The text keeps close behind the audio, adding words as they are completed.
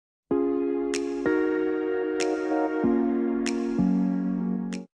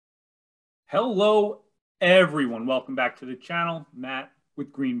Hello, everyone. Welcome back to the channel. Matt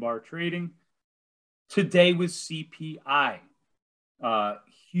with Green Bar Trading. Today was CPI.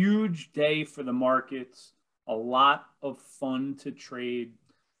 Huge day for the markets. A lot of fun to trade.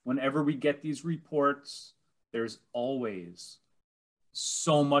 Whenever we get these reports, there's always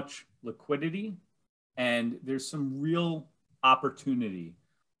so much liquidity and there's some real opportunity,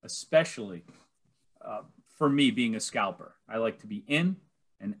 especially for me being a scalper. I like to be in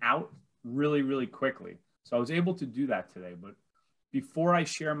and out really quickly. So I was able to do that today. But before I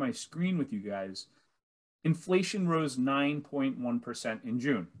share my screen with you guys, inflation rose 9.1% in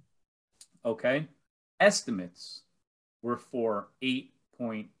June. Okay. Estimates were for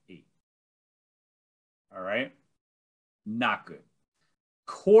 8.8. All right. Not good.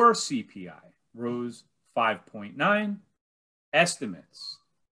 Core CPI rose 5.9. Estimates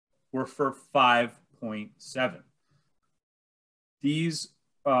were for 5.7. These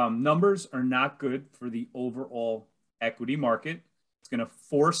numbers are not good for the overall equity market. It's going to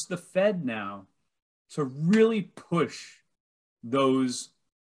force the Fed now to really push those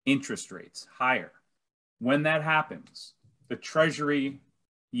interest rates higher. When that happens, the Treasury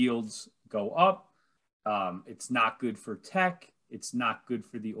yields go up. It's not good for tech. It's not good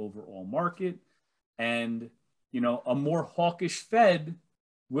for the overall market. And, a more hawkish Fed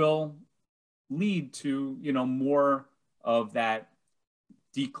will lead to, more of that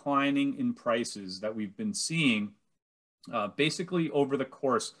declining in prices that we've been seeing basically over the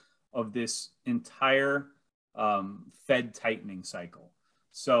course of this entire Fed tightening cycle.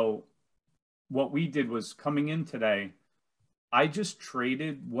 So what we did was, coming in today, I just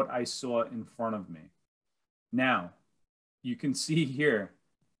traded what I saw in front of me. Now, you can see here,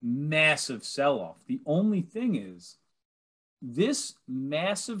 massive sell-off. The only thing is, this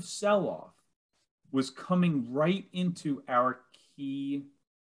massive sell-off was coming right into our key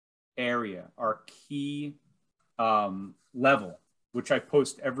area, our key level, which I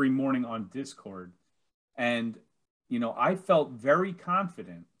post every morning on Discord. And, I felt very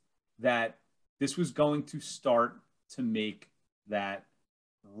confident that this was going to start to make that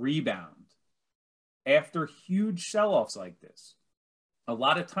rebound. After huge sell-offs like this, a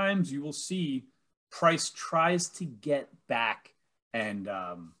lot of times you will see price tries to get back and,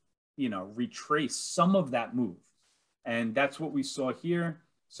 retrace some of that move. And that's what we saw here.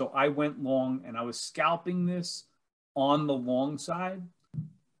 So I went long and I was scalping this on the long side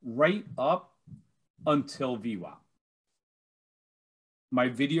right up until VWAP. My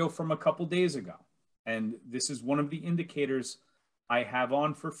video from a couple days ago, and this is one of the indicators I have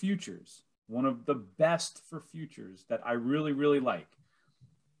on for futures, one of the best for futures that I really like.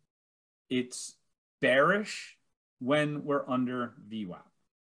 It's bearish when we're under VWAP.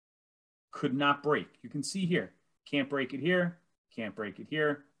 Could not break. You can see here, can't break it here, can't break it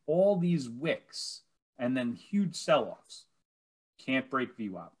here. All these wicks and then huge sell-offs. Can't break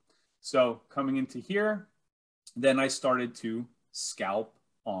VWAP. So coming into here, then I started to scalp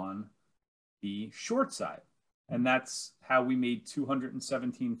on the short side. And that's how we made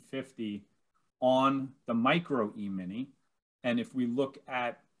 217.50 on the micro E-mini. And if we look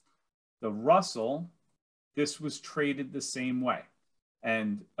at the Russell, this was traded the same way.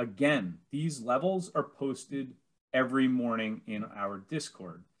 And again, these levels are posted every morning in our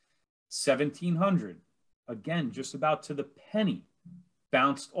Discord. 1700, again, just about to the penny,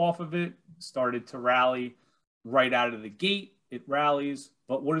 bounced off of it, started to rally right out of the gate. It rallies,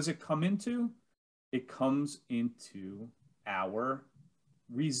 but what does it come into? It comes into our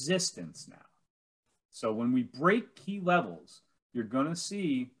resistance now. So when we break key levels, you're going to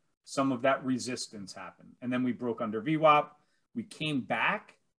see some of that resistance happen. And then we broke under VWAP. We came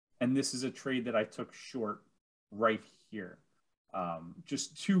back, and this is a trade that I took short right here.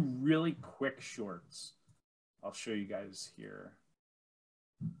 Just two really quick shorts. I'll show you guys here.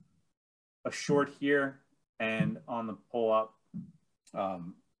 A short here, and on the pull up,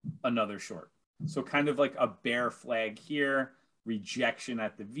 another short. So kind of like a bear flag here, rejection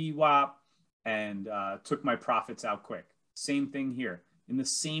at the VWAP, and took my profits out quick. Same thing here. In the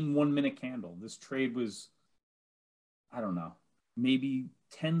same 1 minute candle, this trade was, I don't know, maybe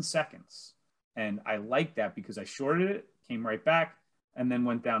 10 seconds. And I like that because I shorted it, came right back, and then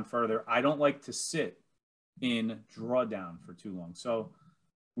went down further. I don't like to sit in drawdown for too long. So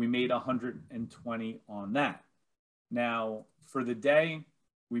we made 120 on that. Now, for the day,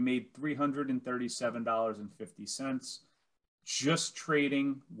 we made $337.50 just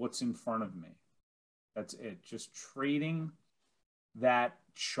trading what's in front of me. That's it. Just trading that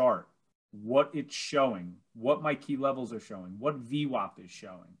chart, what it's showing, what my key levels are showing, what VWAP is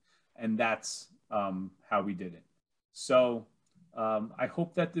showing. And that's how we did it. So I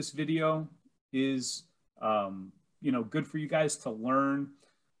hope that this video is, good for you guys to learn.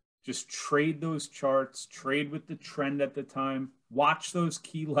 Just trade those charts, trade with the trend at the time, watch those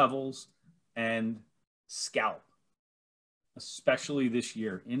key levels, and scalp, especially this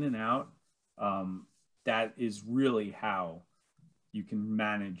year, in and out. That is really how you can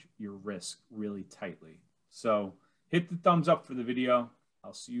manage your risk really tightly. So hit the thumbs up for the video.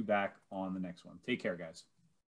 I'll see you back on the next one. Take care, guys.